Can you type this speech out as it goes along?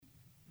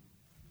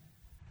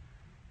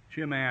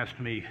Jim asked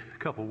me a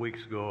couple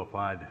weeks ago if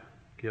I'd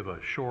give a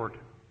short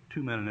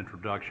 2-minute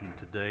introduction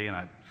today, and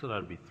I said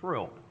I'd be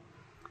thrilled.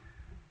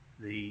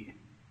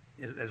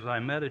 As I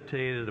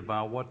meditated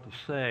about what to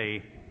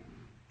say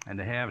and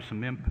to have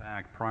some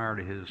impact prior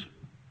to his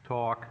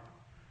talk,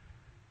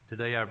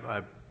 today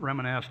I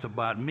reminisced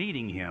about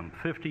meeting him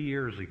 50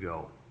 years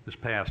ago, this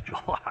past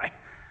July,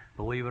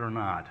 believe it or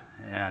not.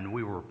 And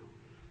we were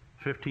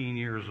 15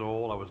 years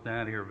old. I was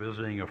down here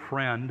visiting a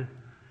friend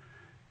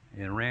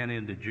and ran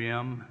into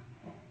Jim,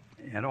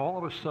 and all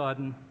of a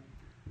sudden,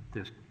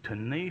 this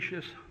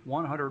tenacious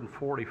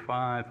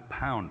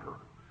 145-pounder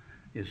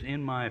is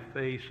in my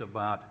face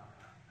about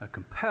a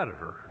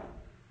competitor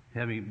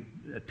having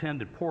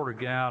attended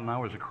Portugal, and I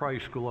was at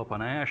Christ School up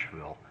in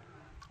Asheville.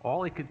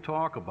 All he could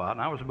talk about,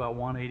 and I was about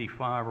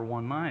 185 or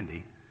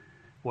 190,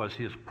 was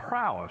his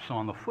prowess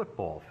on the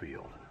football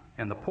field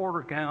and the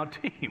Portugal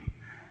team.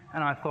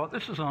 And I thought,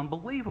 this is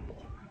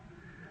unbelievable.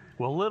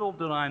 Well, little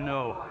did I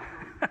know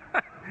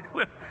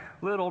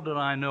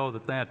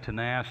that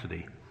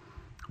tenacity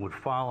would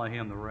follow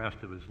him the rest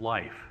of his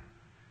life.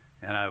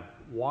 And I've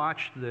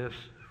watched this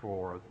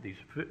for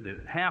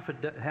half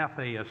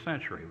a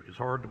century, which is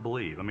hard to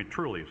believe. I mean,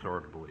 truly it's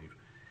hard to believe.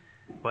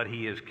 But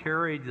he has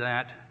carried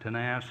that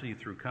tenacity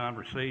through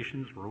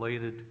conversations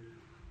related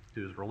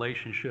to his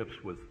relationships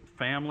with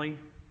family,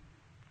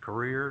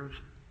 careers,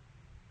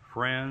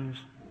 friends,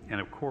 and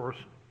of course,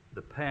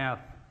 the path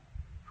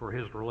for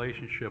his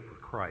relationship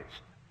with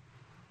Christ.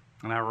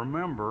 And I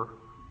remember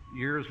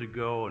years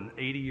ago, an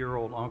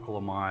 80-year-old uncle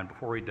of mine,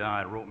 before he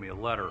died, wrote me a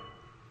letter.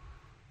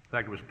 In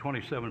fact, it was a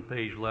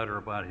 27-page letter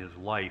about his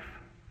life.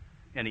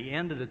 And he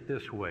ended it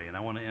this way, and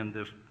I want to end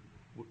this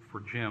for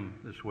Jim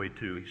this way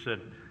too. He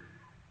said,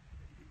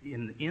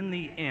 in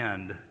the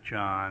end,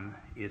 John,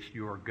 it's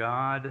your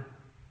God,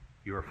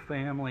 your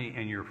family,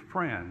 and your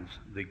friends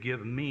that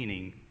give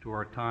meaning to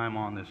our time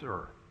on this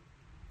earth.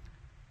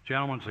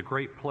 Gentlemen, it's a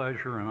great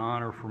pleasure and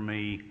honor for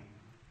me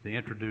to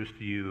introduce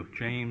to you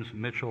James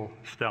Mitchell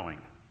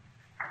Stelling.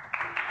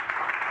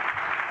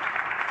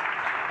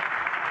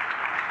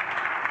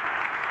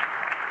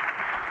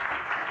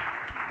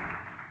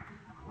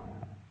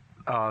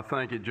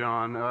 Thank you,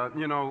 John. I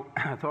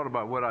thought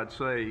about what I'd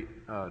say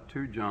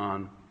to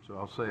John, so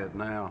I'll say it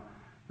now.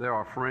 There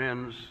are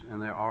friends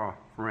and there are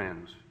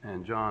friends,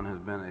 and John has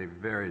been a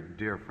very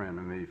dear friend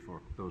to me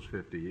for those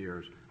 50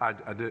 years. I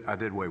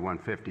did weigh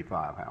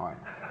 155, however.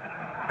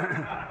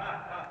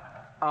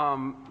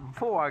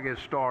 Before I get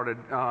started,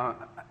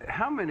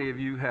 how many of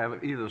you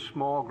have either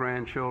small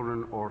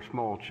grandchildren or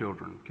small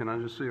children? Can I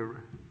just see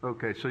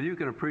okay, so you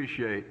can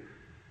appreciate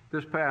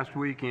this past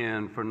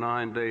weekend for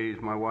 9 days,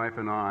 my wife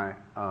and I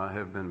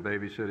have been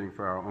babysitting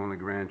for our only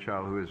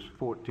grandchild, who is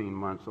 14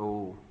 months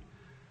old.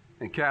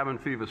 And cabin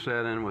fever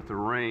set in with the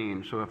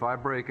rain, so if I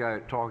break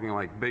out talking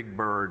like Big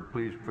Bird,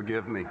 please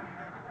forgive me.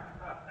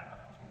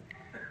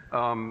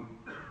 I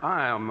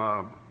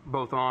am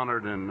both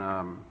honored and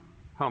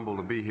humbled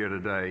to be here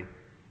today.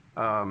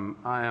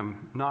 I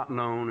am not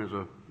known as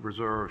a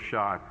reserved,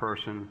 shy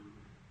person,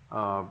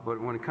 but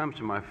when it comes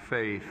to my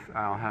faith,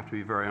 I'll have to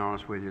be very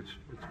honest with you.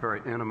 It's a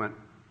very intimate,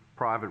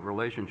 private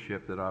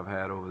relationship that I've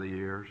had over the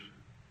years.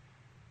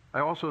 I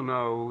also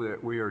know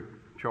that we are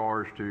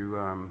charged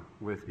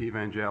with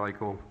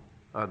evangelical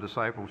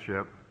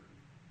discipleship,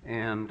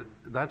 and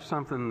that's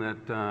something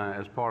that,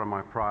 as part of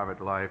my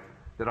private life,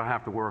 that I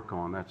have to work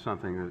on. That's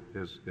something that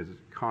is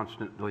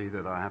constantly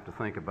that I have to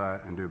think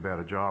about and do a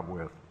better job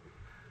with.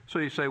 So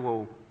you say,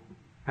 well,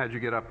 how'd you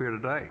get up here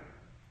today?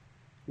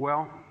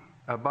 Well,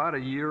 about a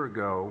year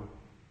ago,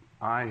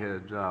 I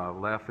had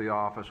left the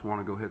office,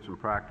 wanted to go hit some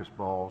practice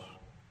balls,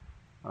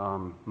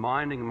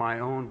 minding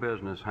my own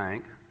business,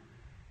 Hank,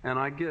 and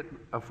I get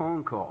a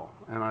phone call,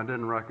 and I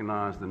didn't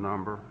recognize the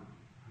number.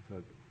 I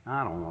said,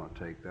 I don't want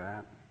to take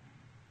that.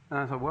 And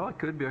I thought, well, it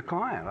could be a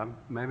client.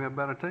 Maybe I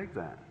better take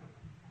that.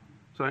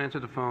 So I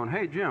answered the phone.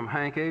 Hey, Jim,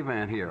 Hank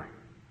Avant here.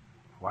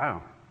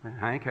 Wow,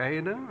 Hank, how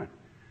you doing?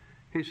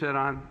 He said,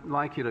 I'd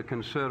like you to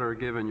consider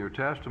giving your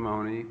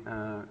testimony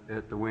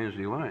at the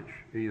Wednesday lunch,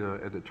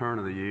 either at the turn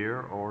of the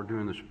year or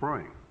during the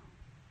spring.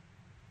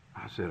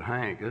 I said,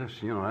 Hank, that's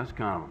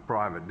kind of a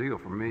private deal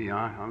for me.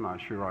 I'm not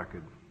sure I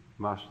could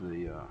muster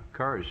the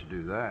courage to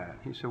do that.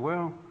 He said,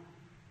 well,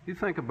 you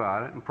think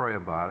about it and pray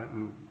about it,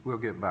 and we'll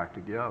get back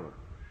together.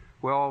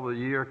 Well, the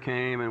year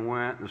came and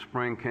went, the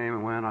spring came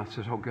and went. I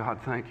said, oh, God,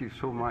 thank you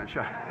so much.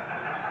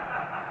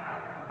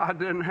 I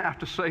didn't have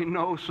to say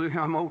no, so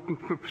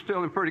I'm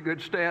still in pretty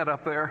good stead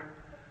up there.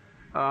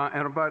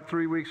 And about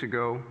 3 weeks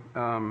ago,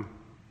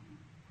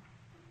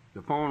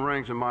 the phone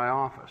rings in my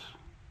office.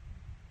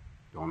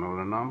 Don't know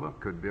the number,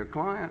 could be a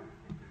client.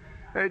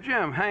 Hey,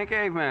 Jim, Hank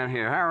Avant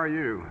here. How are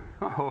you?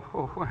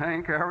 Oh,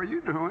 Hank, how are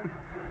you doing?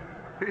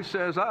 He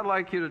says, I'd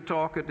like you to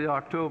talk at the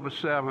October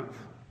 7th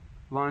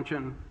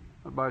luncheon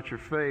about your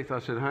faith. I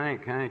said,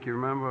 Hank, you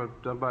remember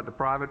about the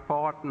private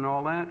part and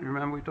all that? You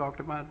remember we talked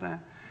about that?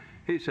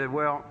 He said,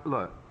 well,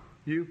 look,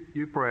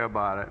 you pray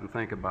about it and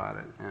think about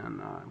it, and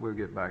we'll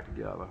get back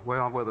together.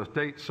 Well, with a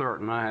date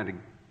certain, I had to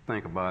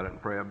think about it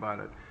and pray about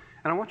it.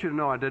 And I want you to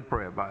know I did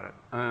pray about it.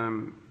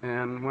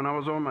 And when I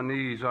was on my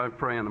knees, I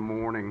pray in the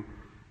morning.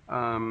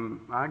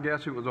 I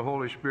guess it was the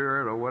Holy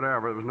Spirit or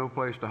whatever. There was no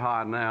place to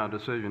hide now. A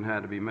decision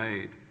had to be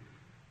made.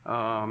 So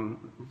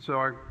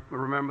I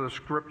remember the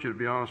scripture, to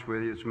be honest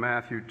with you. It's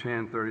Matthew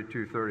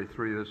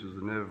 10:32-33. This is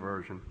the New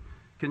version.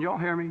 Can you all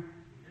hear me?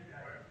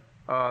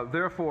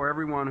 Therefore,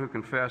 everyone who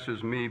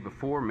confesses me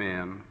before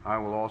men, I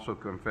will also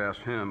confess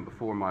him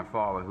before my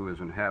Father who is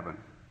in heaven.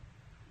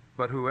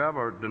 But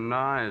whoever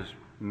denies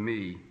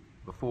me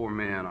before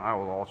men, I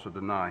will also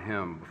deny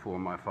him before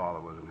my Father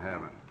who is in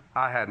heaven.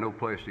 I had no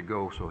place to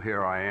go, so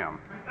here I am.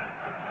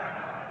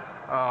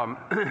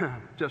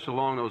 Just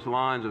along those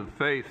lines of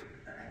faith,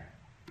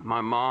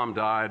 my mom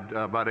died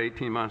about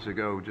 18 months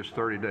ago, just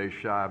 30 days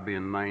shy of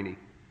being 90.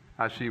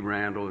 I see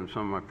Randall and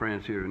some of my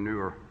friends here who knew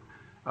her.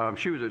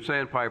 She was at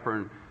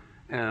Sandpiper,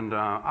 and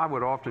I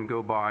would often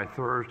go by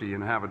Thursday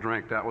and have a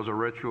drink. That was a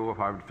ritual. If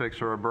I would fix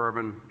her a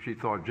bourbon, she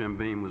thought Jim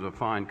Beam was a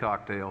fine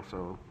cocktail,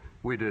 so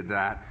we did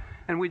that.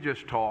 And we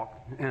just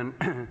talked.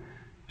 And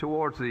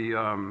towards the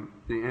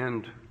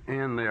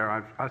end there,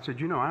 I said,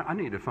 you know, I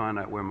need to find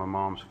out where my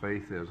mom's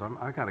faith is.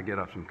 I got to get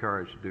up some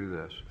courage to do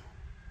this.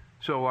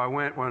 So I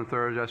went one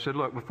Thursday. I said,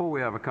 look, before we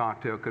have a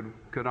cocktail,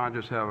 could I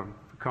just have a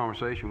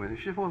conversation with you?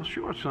 She said, well,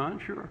 sure, son,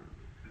 sure.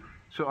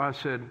 So I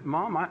said,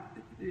 Mom,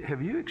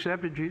 have you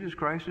accepted Jesus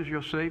Christ as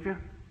your Savior?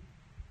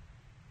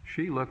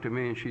 She looked at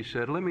me and she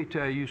said, let me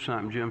tell you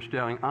something, Jim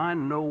Stelling. I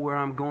know where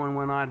I'm going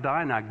when I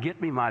die. Now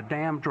get me my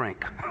damn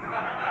drink.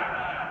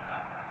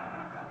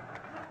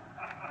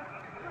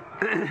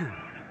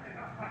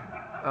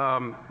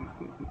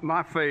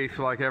 My faith,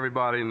 like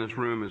everybody in this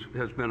room,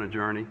 has been a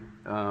journey.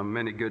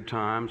 Many good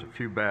times, a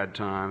few bad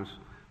times,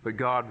 but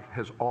God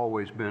has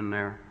always been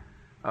there.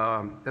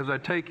 As I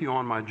take you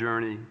on my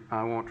journey,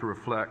 I want to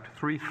reflect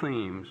three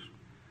themes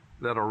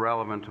that are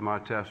relevant to my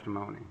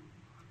testimony.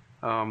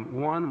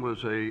 One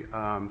was a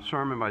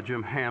sermon by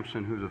Jim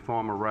Hampson, who's a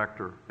former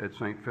rector at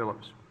St.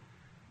 Philip's.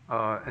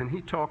 And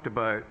he talked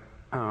about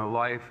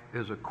life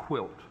as a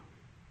quilt,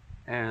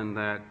 and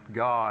that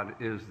God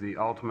is the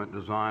ultimate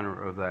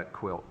designer of that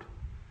quilt.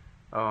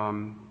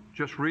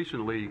 Just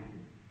recently,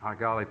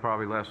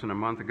 probably less than a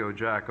month ago,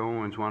 Jack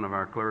Owens, one of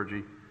our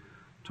clergy,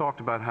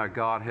 talked about how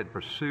God had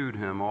pursued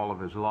him all of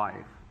his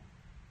life.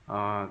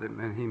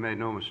 And he made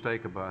no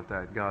mistake about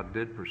that. God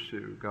did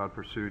pursue. God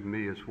pursued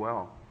me as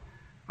well.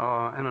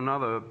 And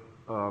another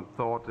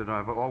thought that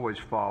I've always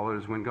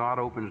followed is when God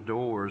opens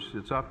doors,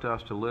 it's up to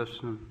us to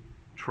listen,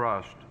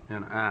 trust,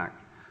 and act.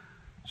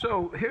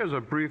 So here's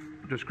a brief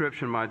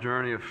description of my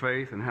journey of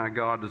faith and how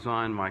God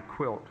designed my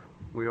quilt.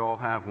 We all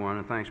have one,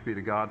 and thanks be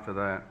to God for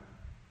that.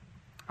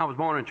 I was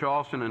born in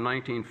Charleston in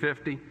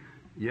 1950.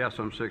 Yes,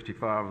 I'm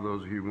 65, for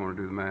those of you who want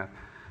to do the math.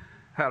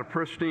 Had a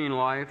pristine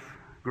life,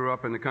 grew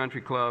up in the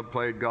country club,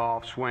 played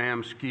golf,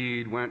 swam,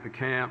 skied, went to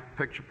camp,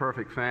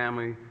 picture-perfect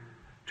family,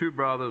 2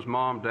 brothers,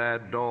 mom,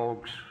 dad,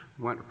 dogs,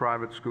 went to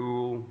private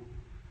school,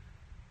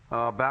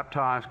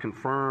 baptized,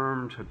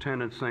 confirmed,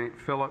 attended St.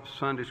 Philip's,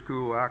 Sunday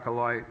school,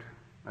 acolyte,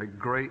 a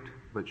great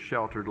but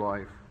sheltered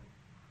life.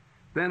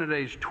 Then at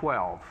age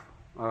 12,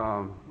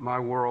 my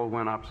world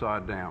went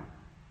upside down.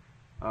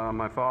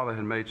 My father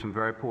had made some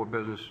very poor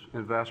business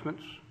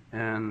investments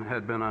and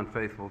had been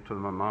unfaithful to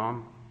my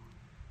mom.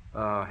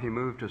 He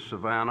moved to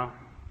Savannah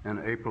in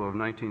April of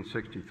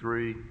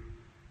 1963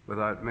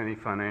 without many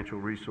financial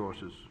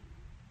resources.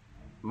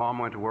 Mom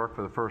went to work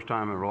for the first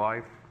time in her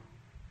life,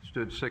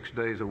 stood 6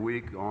 days a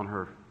week on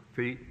her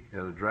feet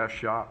at a dress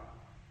shop.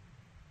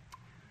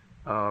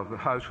 The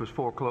house was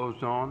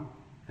foreclosed on,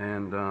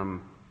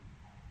 and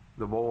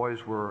the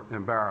boys were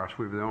embarrassed.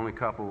 We were the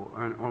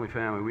only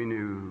family we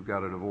knew who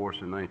got a divorce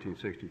in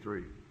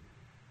 1963.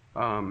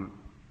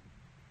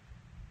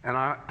 And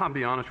I'll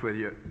be honest with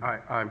you,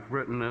 I've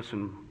written this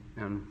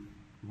in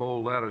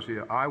bold letters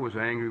here. I was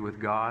angry with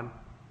God,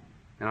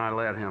 and I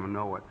let him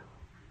know it.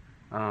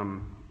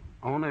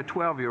 Only a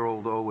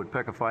 12-year-old, though, would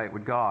pick a fight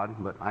with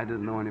God, but I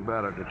didn't know any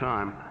better at the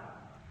time.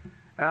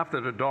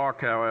 After the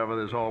dark, however,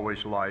 there's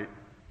always light.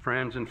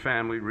 Friends and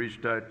family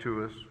reached out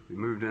to us. We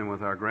moved in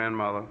with our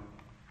grandmother.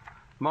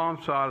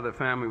 Mom's side of the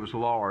family was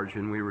large,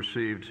 and we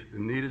received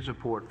needed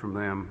support from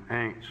them,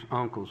 aunts,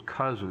 uncles,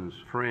 cousins,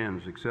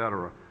 friends,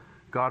 etc.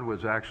 God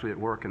was actually at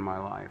work in my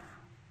life.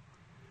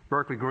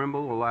 Berkeley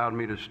Grimble allowed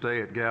me to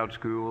stay at Goud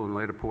School and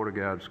later Porter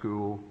Goud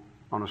School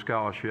on a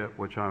scholarship,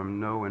 which I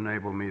know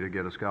enabled me to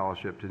get a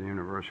scholarship to the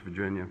University of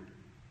Virginia.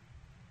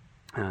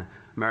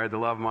 Married the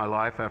love of my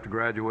life after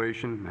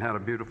graduation, had a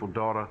beautiful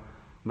daughter.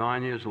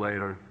 9 years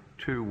later,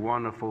 2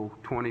 wonderful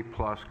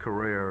 20-plus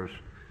careers,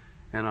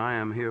 and I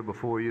am here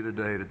before you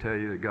today to tell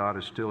you that God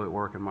is still at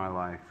work in my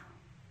life.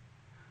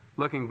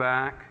 Looking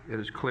back, it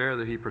is clear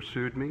that he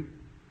pursued me,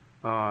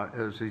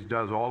 as he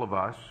does all of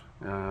us.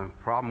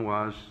 Problem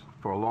was,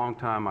 for a long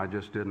time, I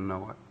just didn't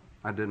know it.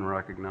 I didn't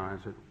recognize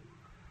it.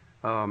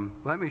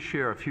 Let me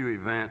share a few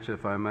events,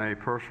 if I may,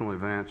 personal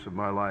events of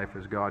my life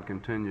as God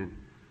continued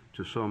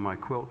to sew my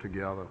quilt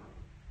together.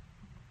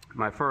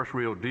 My first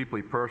real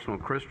deeply personal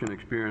Christian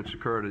experience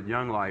occurred at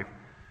Young Life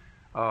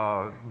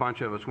A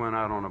bunch of us went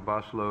out on a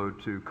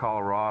busload to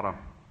Colorado.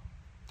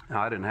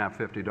 I didn't have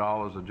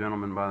 $50. A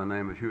gentleman by the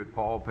name of Hewitt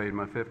Paul paid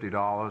my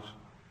 $50,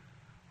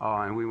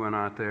 and we went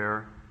out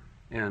there.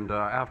 And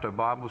after a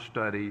Bible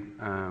study,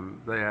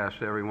 they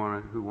asked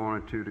everyone who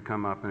wanted to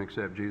come up and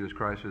accept Jesus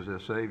Christ as their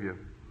Savior.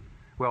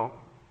 Well,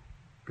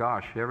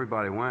 gosh,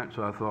 everybody went,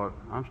 so I thought,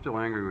 I'm still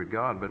angry with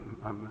God, but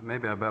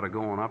maybe I better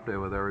go on up there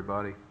with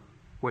everybody,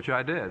 which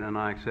I did, and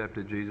I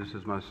accepted Jesus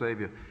as my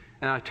Savior.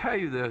 And I tell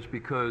you this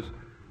because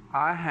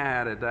I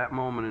had at that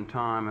moment in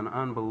time an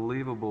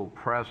unbelievable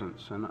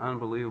presence, it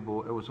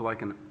was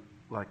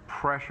like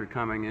pressure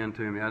coming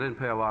into me. I didn't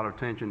pay a lot of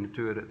attention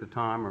to it at the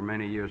time or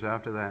many years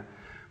after that.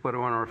 But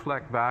when I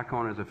reflect back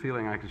on it, it's a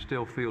feeling I can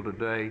still feel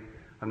today.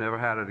 I've never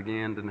had it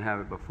again, didn't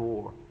have it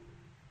before.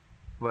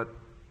 But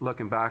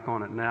looking back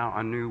on it now,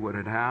 I knew what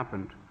had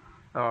happened.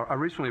 I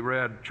recently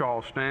read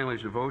Charles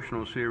Stanley's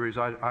devotional series.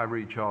 I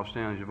read Charles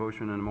Stanley's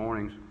devotion in the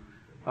mornings.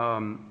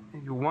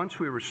 Once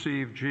we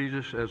receive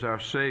Jesus as our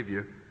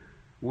Savior,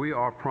 we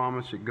are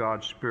promised that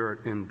God's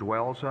Spirit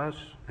indwells us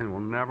and will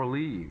never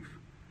leave.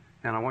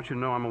 And I want you to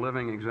know I'm a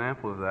living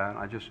example of that.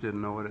 I just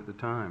didn't know it at the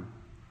time.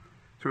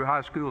 Through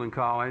high school and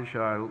college,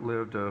 I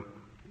lived a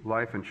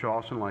life in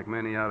Charleston like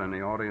many out in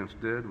the audience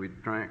did. We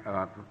drank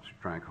hard,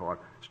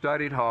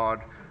 studied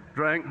hard,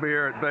 drank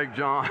beer at Big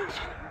John's,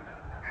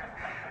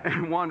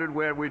 and wondered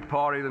where we'd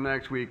party the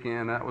next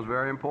weekend. That was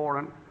very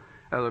important.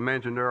 As I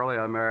mentioned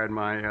earlier, I married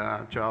my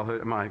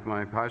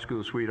my high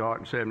school sweetheart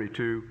in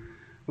 '72,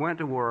 went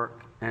to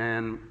work,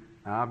 and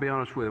I'll be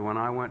honest with you, when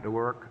I went to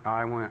work,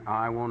 I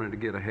wanted to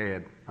get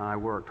ahead. I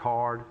worked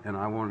hard, and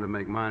I wanted to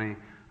make money.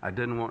 I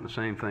didn't want the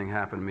same thing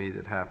happen to me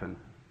that happened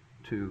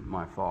to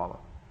my father.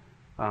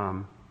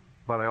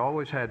 But I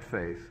always had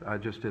faith. I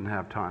just didn't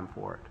have time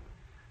for it.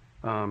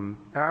 Then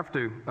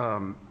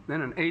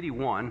in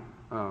 '81,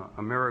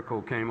 a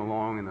miracle came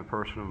along in the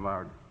person of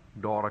our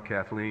daughter,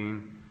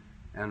 Kathleen,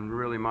 and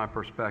really my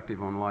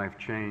perspective on life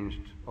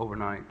changed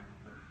overnight.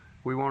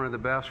 We wanted the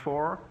best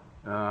for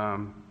her.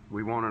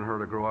 We wanted her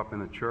to grow up in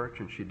the church,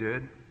 and she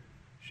did.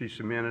 She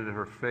cemented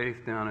her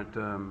faith down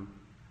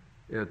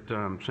at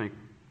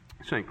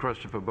St.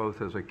 Christopher, both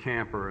as a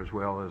camper as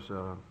well as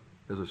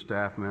a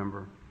staff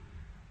member.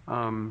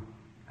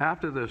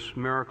 After this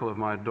miracle of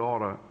my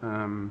daughter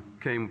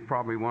came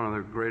probably one of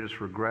the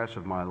greatest regrets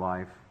of my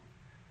life.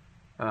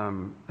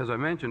 As I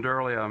mentioned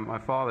earlier, my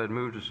father had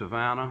moved to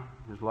Savannah.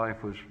 His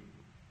life was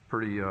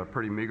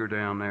pretty meager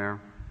down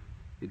there.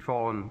 He'd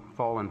fallen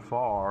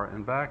far,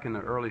 and back in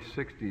the early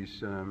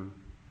 '60s,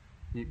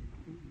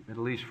 at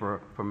least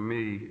for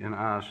me and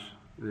us,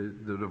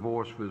 the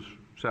divorce was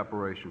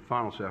separation,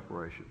 final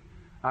separation.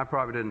 I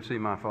probably didn't see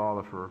my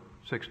father for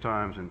 6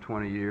 times in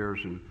 20 years,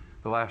 and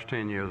the last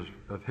 10 years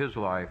of his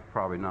life,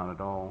 probably not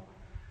at all.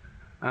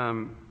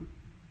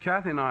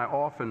 Kathy and I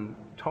often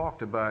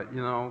talked about,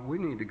 we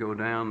need to go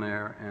down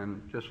there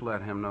and just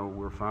let him know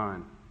we're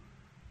fine.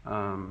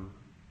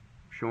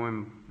 Show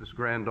him his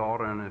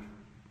granddaughter, and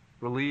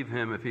relieve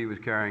him if he was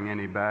carrying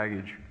any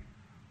baggage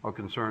or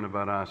concern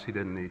about us, he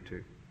didn't need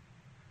to.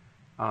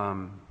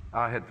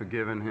 I had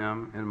forgiven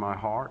him in my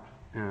heart,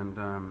 and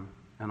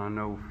I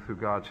know through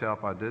God's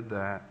help I did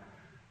that.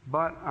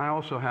 But I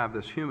also have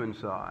this human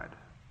side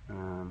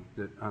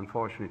that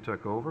unfortunately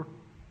took over.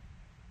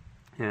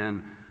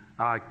 And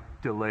I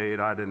delayed.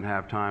 I didn't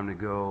have time to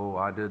go.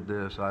 I did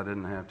this. I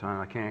didn't have time.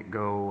 I can't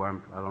go. I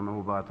don't know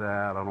about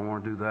that. I don't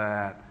want to do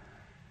that.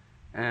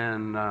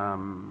 And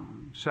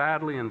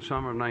sadly, in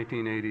summer of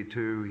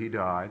 1982, he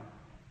died.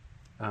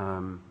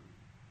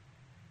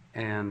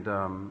 And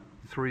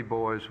 3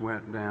 boys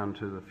went down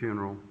to the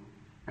funeral.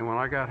 And when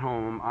I got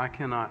home, I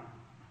cannot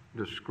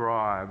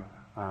describe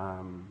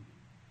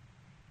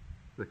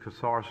the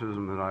catharsis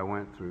that I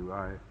went through.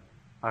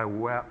 I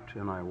wept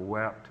and I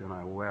wept and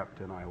I wept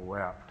and I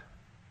wept.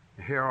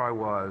 Here I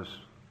was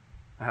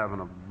having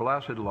a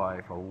blessed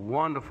life, a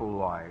wonderful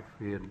life.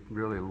 He had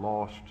really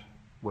lost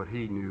what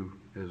he knew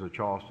as a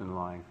Charleston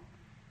life.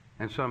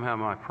 And somehow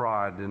my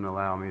pride didn't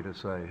allow me to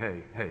say,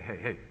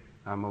 hey,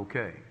 I'm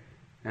okay.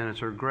 And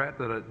it's a regret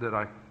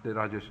that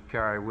I just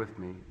carry with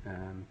me.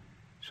 And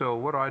so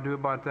what do I do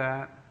about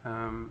that?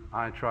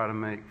 I try to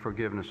make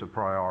forgiveness a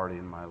priority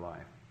in my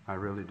life. I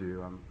really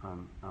do.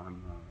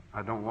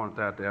 I don't want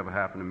that to ever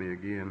happen to me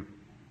again.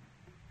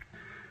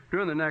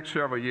 During the next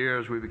several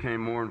years, we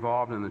became more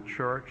involved in the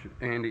church.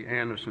 Andy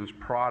Anderson's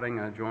prodding,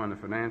 I joined the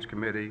finance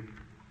committee.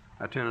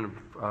 I attended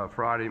a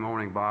Friday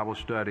morning Bible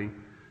study.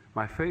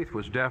 My faith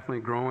was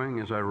definitely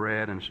growing as I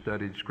read and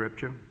studied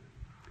Scripture.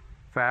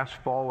 Fast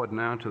forward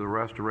now to the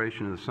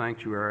restoration of the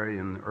sanctuary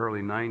in the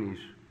early 90s.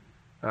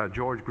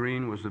 George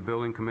Green was the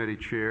building committee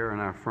chair,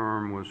 and our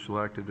firm was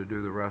selected to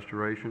do the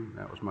restoration.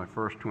 That was my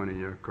first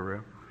 20-year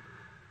career.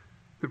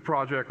 The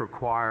project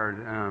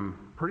required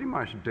pretty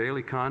much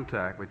daily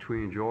contact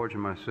between George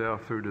and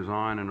myself through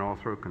design and all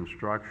through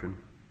construction.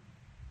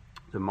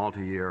 It's a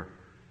multi-year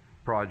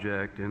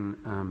project,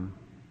 and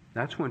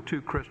that's when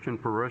 2 Christian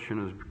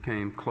parishioners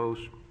became close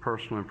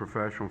personal and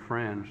professional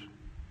friends.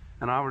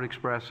 And I would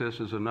express this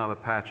as another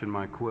patch in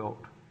my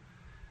quilt.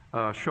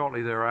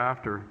 Shortly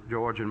thereafter,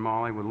 George and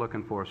Molly were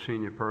looking for a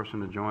senior person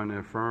to join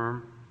their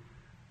firm.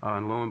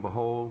 And lo and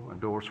behold, a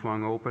door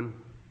swung open.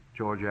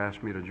 George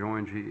asked me to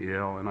join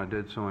GEL, and I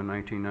did so in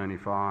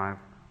 1995.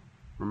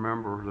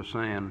 Remember the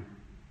saying,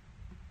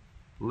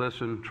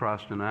 listen,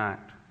 trust, and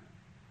act.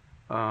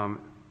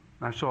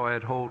 I saw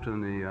Ed Holt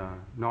in the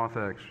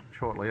narthex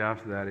shortly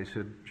after that. He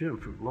said, Jim,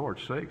 for the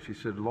Lord's sakes, he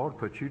said, the Lord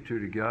put you two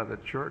together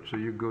at church so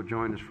you could go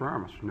join his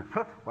firm. I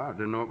said, wow, I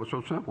didn't know it was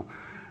so simple.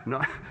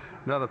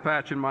 Another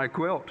patch in my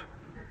quilt.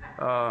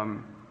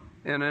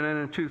 And then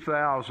in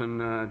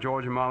 2000,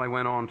 George and Molly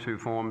went on to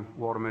form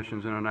Water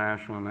Missions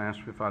International and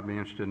asked if I'd be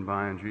interested in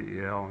buying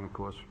GEL. And of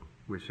course,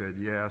 we said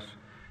yes.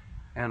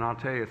 And I'll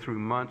tell you, through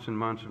months and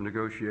months of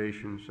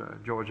negotiations,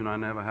 George and I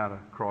never had a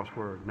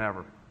crossword.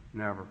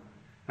 Never.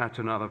 That's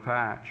another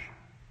patch.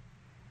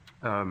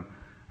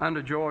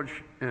 Under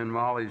George and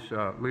Molly's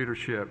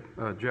leadership,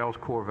 GEL's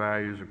core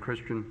values are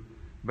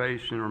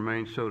Christian-based and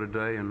remain so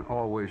today and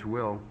always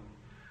will.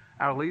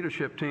 Our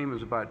leadership team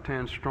is about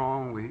 10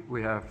 strong.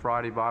 We have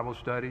Friday Bible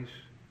studies.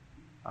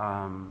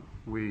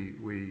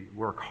 We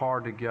work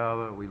hard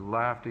together. We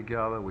laugh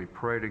together. We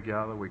pray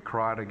together. We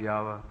cry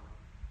together.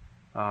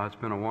 It's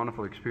been a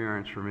wonderful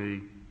experience for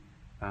me.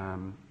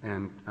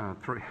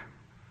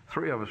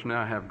 Three of us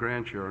now have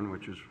grandchildren,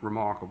 which is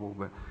remarkable.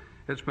 But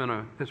it's been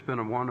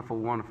a wonderful,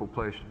 wonderful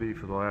place to be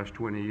for the last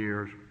 20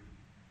 years.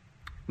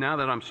 Now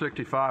that I'm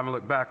 65 and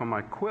look back on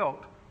my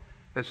quilt,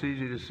 it's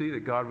easy to see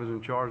that God was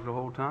in charge the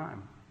whole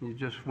time.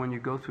 When you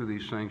go through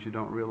these things, you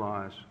don't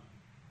realize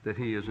that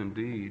He is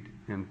indeed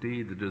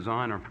the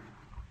designer.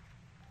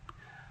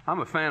 I'm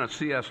a fan of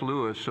C.S.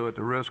 Lewis, so at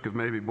the risk of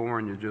maybe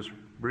boring you just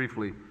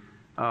briefly,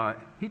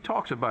 he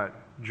talks about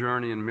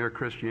journey in mere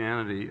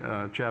Christianity,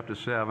 chapter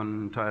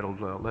 7, entitled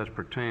Let's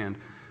Pretend.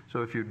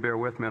 So if you'd bear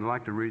with me, I'd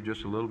like to read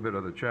just a little bit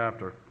of the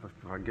chapter, if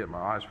I can get my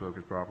eyes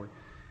focused properly.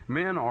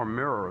 Men are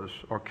mirrors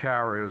or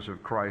carriers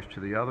of Christ to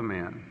the other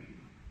men.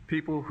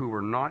 People who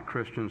were not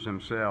Christians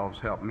themselves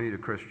help me to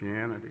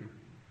Christianity,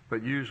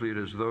 but usually it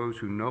is those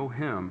who know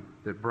Him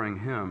that bring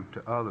Him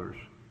to others.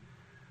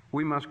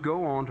 We must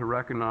go on to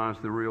recognize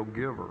the real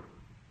giver.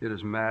 It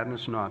is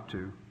madness not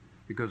to,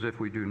 because if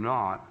we do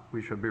not,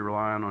 we shall be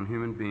relying on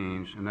human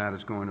beings, and that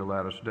is going to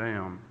let us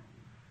down.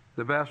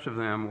 The best of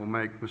them will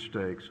make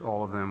mistakes.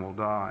 All of them will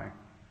die.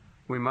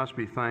 We must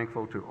be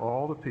thankful to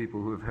all the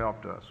people who have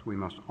helped us. We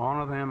must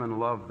honor them and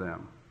love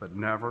them, but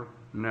never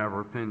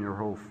pin your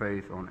whole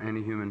faith on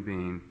any human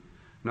being,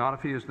 not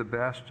if he is the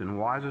best and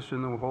wisest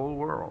in the whole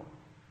world.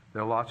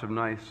 There are lots of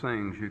nice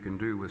things you can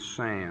do with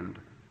sand,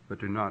 but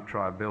do not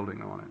try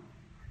building on it.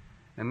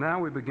 And now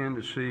we begin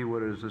to see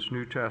what is this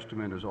New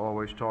Testament is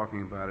always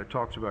talking about. It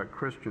talks about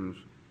Christians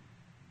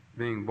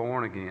being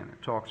born again.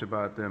 It talks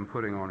about them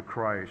putting on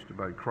Christ,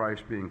 about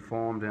Christ being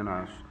formed in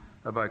us,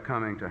 about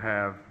coming to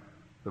have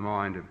the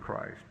mind of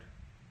Christ.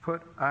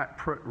 Put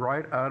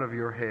right out of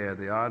your head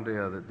the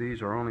idea that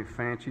these are only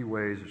fancy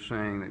ways of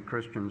saying that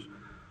Christians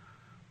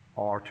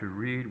are to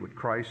read what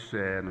Christ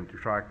said and to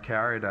try to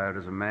carry it out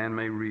as a man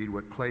may read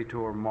what Plato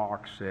or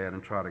Marx said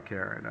and try to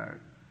carry it out.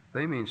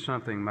 They mean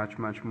something much,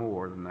 much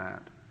more than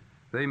that.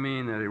 They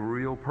mean that a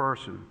real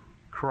person,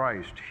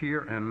 Christ,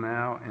 here and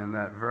now in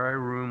that very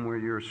room where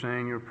you're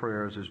saying your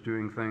prayers, is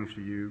doing things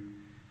to you.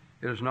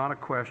 It is not a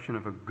question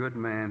of a good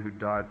man who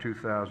died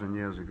 2,000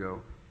 years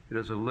ago. It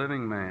is a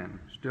living man,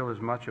 still as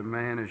much a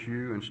man as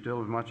you and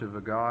still as much of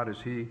a God as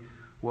he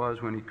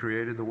was when he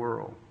created the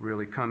world,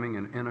 really coming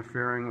and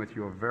interfering with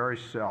your very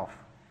self,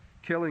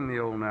 killing the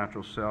old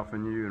natural self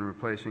in you and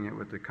replacing it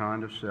with the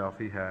kind of self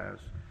he has.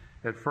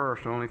 At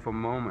first, only for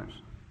moments,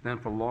 then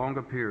for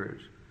longer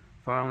periods.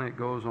 Finally, it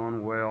goes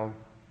on well,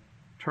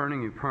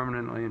 turning you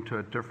permanently into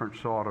a different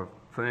sort of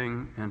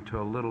thing, into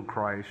a little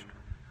Christ,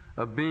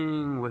 a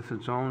being with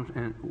its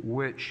own,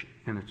 which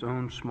in its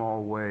own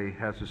small way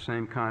has the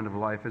same kind of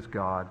life as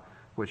God,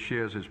 which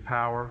shares his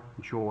power,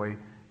 joy,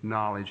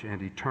 knowledge,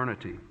 and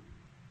eternity.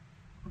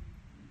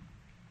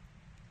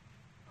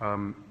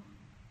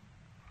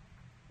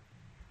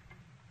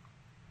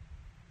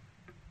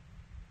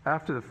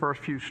 After the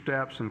first few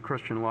steps in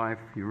Christian life,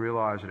 you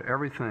realize that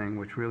everything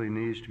which really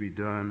needs to be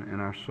done in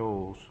our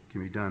souls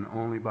can be done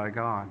only by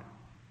God.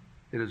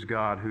 It is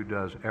God who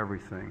does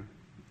everything.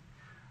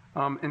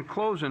 In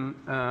closing,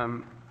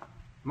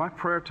 my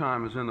prayer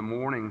time is in the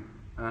morning,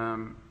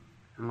 and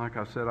like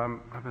I said,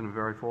 I've been a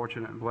very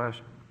fortunate and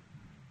blessed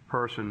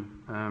person,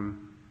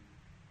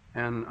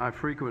 and I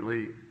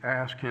frequently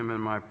ask Him in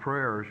my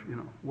prayers,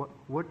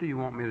 what do you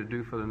want me to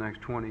do for the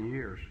next 20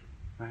 years?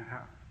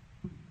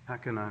 How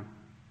can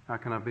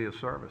I be of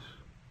service?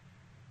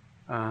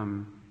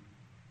 And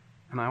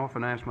I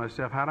often ask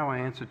myself, how do I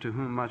answer to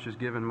whom much is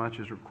given, much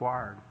is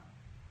required?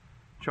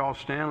 Charles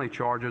Stanley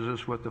charges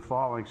us with the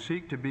following: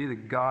 seek to be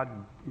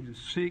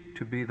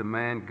the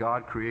man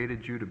God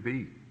created you to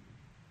be.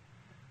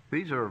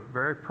 These are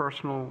very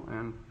personal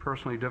and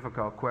personally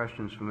difficult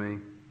questions for me.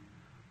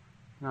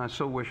 I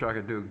so wish I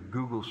could do a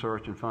Google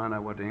search and find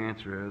out what the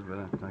answer is,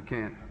 but I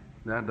can't.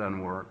 That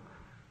doesn't work.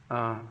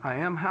 I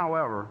am,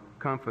 however,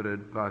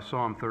 comforted by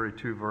Psalm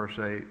 32, verse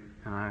 8.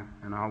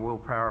 and I will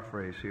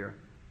paraphrase here.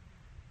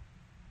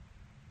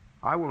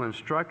 I will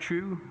instruct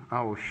you,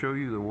 I will show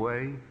you the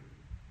way,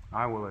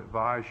 I will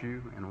advise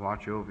you and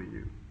watch over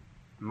you.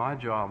 My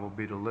job will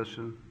be to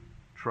listen,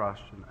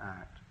 trust, and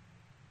act.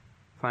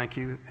 Thank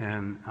you,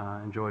 and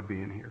I enjoyed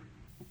being here.